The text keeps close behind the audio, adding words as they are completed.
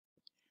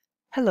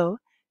Hello,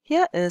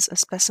 here is a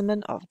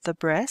specimen of the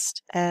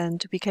breast,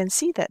 and we can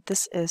see that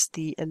this is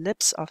the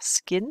ellipse of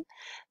skin.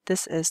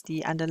 This is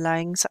the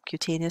underlying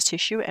subcutaneous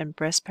tissue and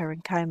breast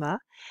parenchyma.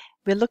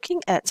 We're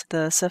looking at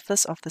the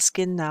surface of the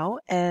skin now,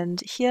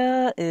 and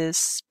here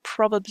is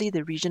probably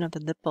the region of the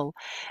nipple.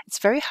 It's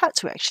very hard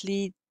to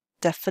actually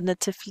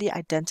definitively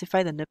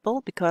identify the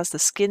nipple because the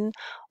skin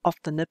of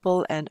the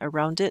nipple and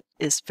around it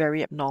is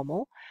very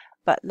abnormal.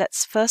 But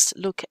let's first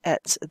look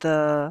at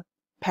the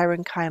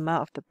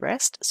parenchyma of the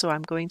breast. So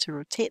I'm going to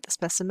rotate the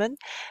specimen.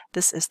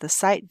 This is the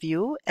side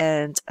view,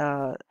 and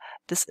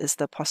this is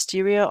the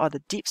posterior or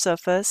the deep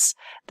surface.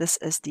 This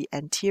is the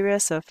anterior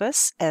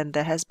surface, and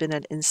there has been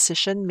an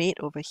incision made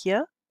over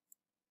here.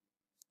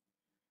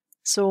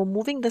 So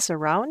moving this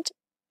around,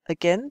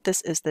 again,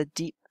 this is the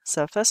deep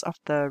surface of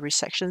the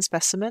resection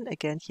specimen.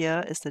 Again,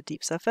 here is the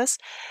deep surface.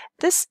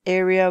 This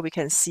area, we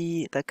can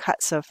see the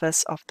cut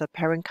surface of the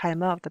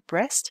parenchyma of the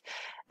breast,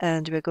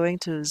 and we're going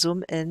to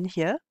zoom in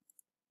here.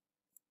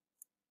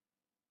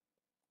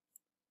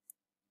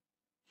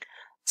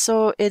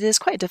 So it is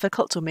quite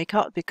difficult to make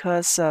out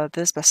because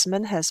this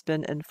specimen has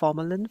been in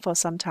formalin for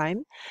some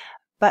time.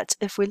 But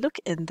if we look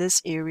in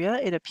this area,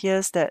 it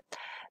appears that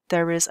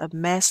there is a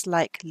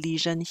mass-like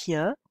lesion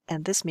here,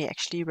 and this may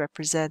actually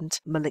represent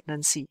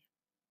malignancy.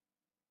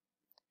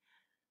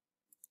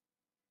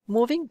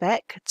 Moving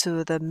back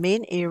to the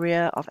main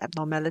area of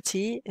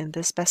abnormality in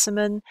this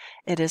specimen,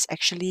 it is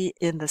actually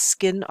in the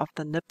skin of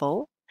the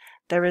nipple.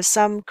 There is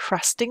some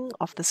crusting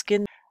of the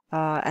skin,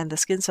 and the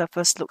skin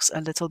surface looks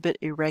a little bit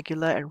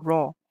irregular and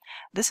raw.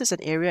 This is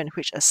an area in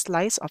which a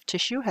slice of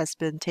tissue has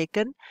been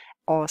taken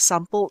or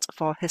sampled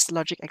for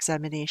histologic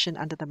examination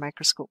under the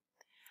microscope.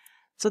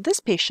 So this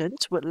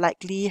patient would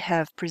likely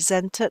have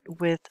presented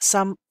with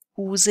some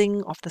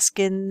oozing of the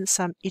skin,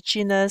 some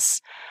itchiness,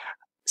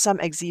 some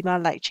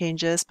eczema-like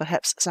changes,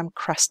 perhaps some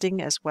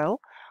crusting as well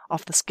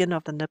of the skin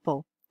of the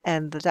nipple.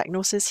 And the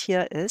diagnosis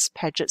here is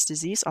Paget's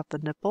disease of the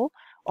nipple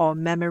or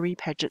Mammary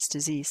Paget's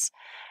disease.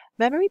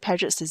 Mammary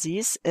Paget's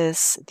disease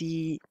is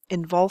the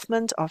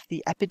involvement of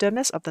the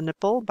epidermis of the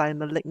nipple by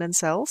malignant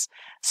cells.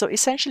 So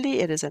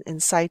essentially, it is an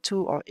in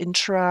situ or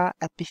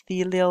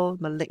intra-epithelial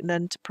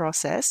malignant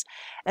process,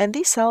 and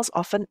these cells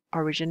often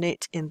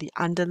originate in the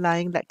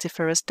underlying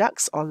lactiferous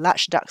ducts or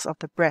large ducts of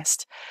the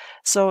breast.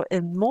 So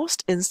in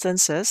most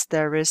instances,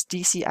 there is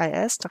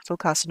DCIS, ductal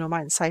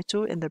carcinoma in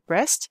situ, in the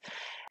breast,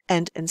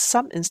 and in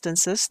some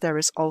instances, there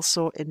is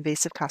also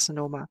invasive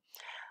carcinoma.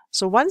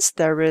 So once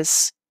there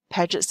is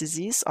Paget's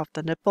disease of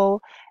the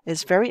nipple,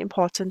 it's very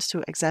important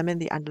to examine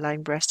the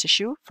underlying breast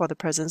tissue for the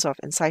presence of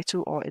in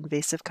situ or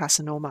invasive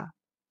carcinoma.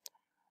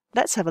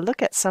 Let's have a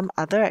look at some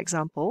other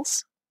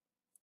examples.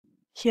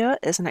 Here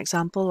is an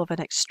example of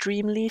an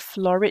extremely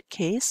florid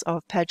case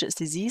of Paget's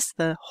disease.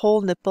 The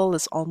whole nipple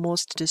is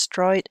almost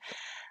destroyed.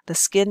 The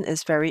skin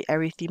is very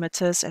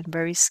erythematous and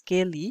very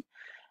scaly.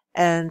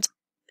 And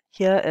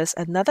here is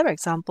another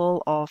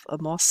example of a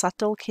more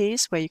subtle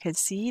case where you can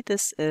see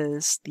this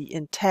is the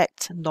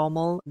intact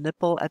normal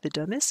nipple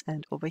epidermis,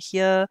 and over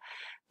here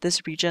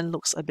this region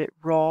looks a bit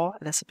raw.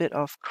 There's a bit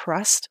of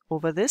crust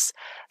over this.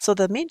 So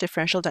the main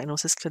differential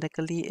diagnosis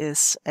clinically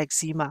is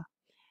eczema,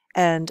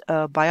 and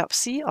a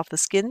biopsy of the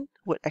skin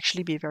would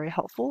actually be very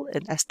helpful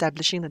in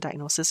establishing the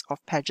diagnosis of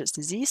Paget's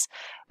disease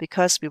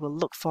because we will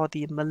look for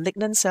the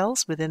malignant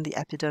cells within the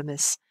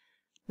epidermis.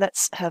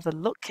 Let's have a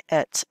look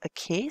at a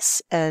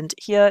case, and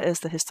here is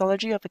the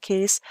histology of a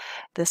case.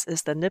 This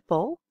is the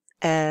nipple,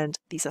 and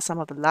these are some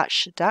of the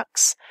large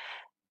ducts.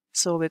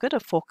 So we're going to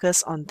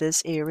focus on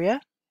this area.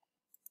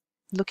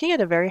 Looking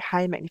at a very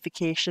high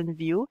magnification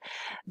view,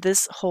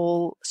 this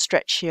whole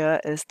stretch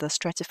here is the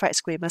stratified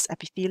squamous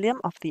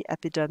epithelium of the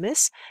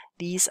epidermis.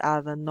 These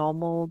are the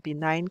normal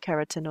benign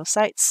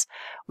keratinocytes.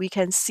 We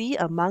can see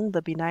among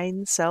the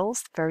benign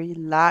cells very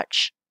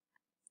large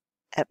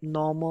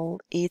abnormal,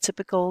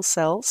 atypical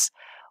cells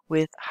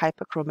with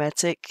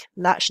hyperchromatic,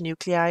 large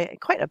nuclei, and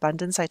quite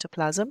abundant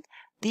cytoplasm.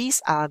 These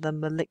are the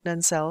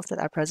malignant cells that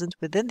are present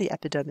within the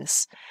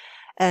epidermis.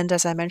 And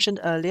as I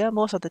mentioned earlier,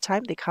 most of the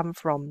time they come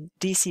from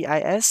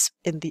DCIS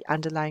in the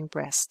underlying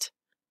breast.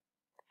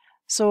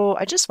 So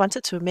I just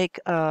wanted to make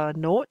a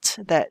note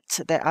that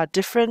there are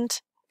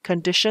different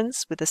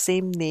conditions with the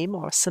same name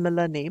or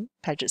similar name,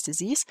 Paget's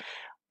disease.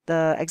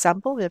 The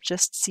example we have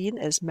just seen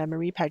is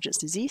Mammary Paget's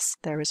disease.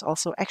 There is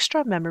also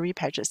extra Mammary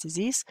Paget's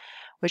disease,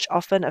 which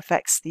often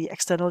affects the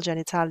external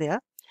genitalia.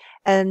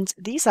 And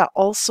these are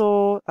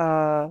also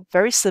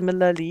very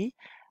similarly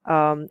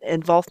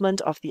involvement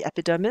of the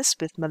epidermis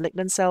with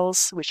malignant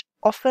cells, which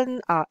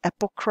often are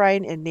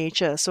apocrine in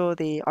nature. So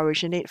they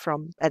originate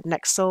from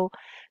adnexal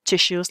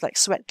tissues like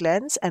sweat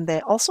glands, and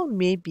there also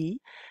may be,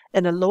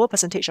 in a lower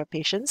percentage of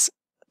patients,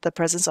 the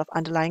presence of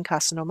underlying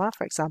carcinoma,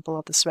 for example,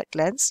 of the sweat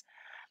glands.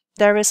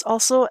 There is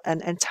also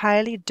an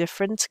entirely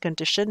different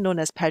condition known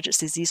as Paget's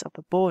disease of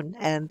the bone,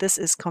 and this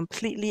is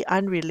completely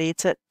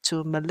unrelated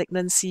to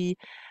malignancy,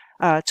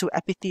 to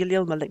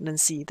epithelial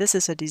malignancy. This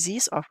is a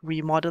disease of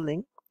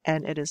remodeling,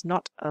 and it is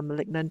not a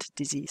malignant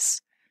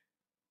disease.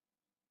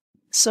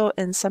 So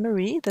in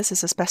summary, this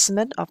is a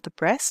specimen of the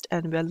breast,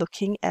 and we're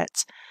looking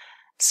at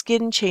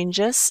skin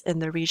changes in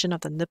the region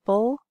of the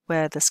nipple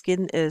where the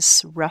skin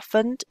is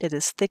roughened, it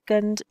is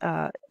thickened,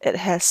 it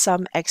has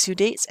some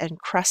exudates and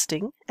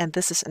crusting, and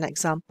this is an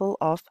example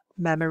of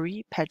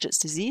Mammary Paget's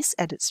disease,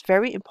 and it's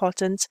very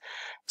important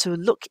to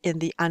look in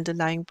the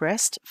underlying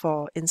breast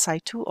for in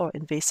situ or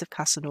invasive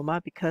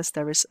carcinoma because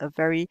there is a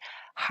very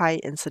high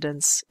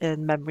incidence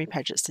in Mammary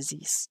Paget's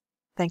disease.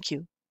 Thank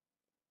you.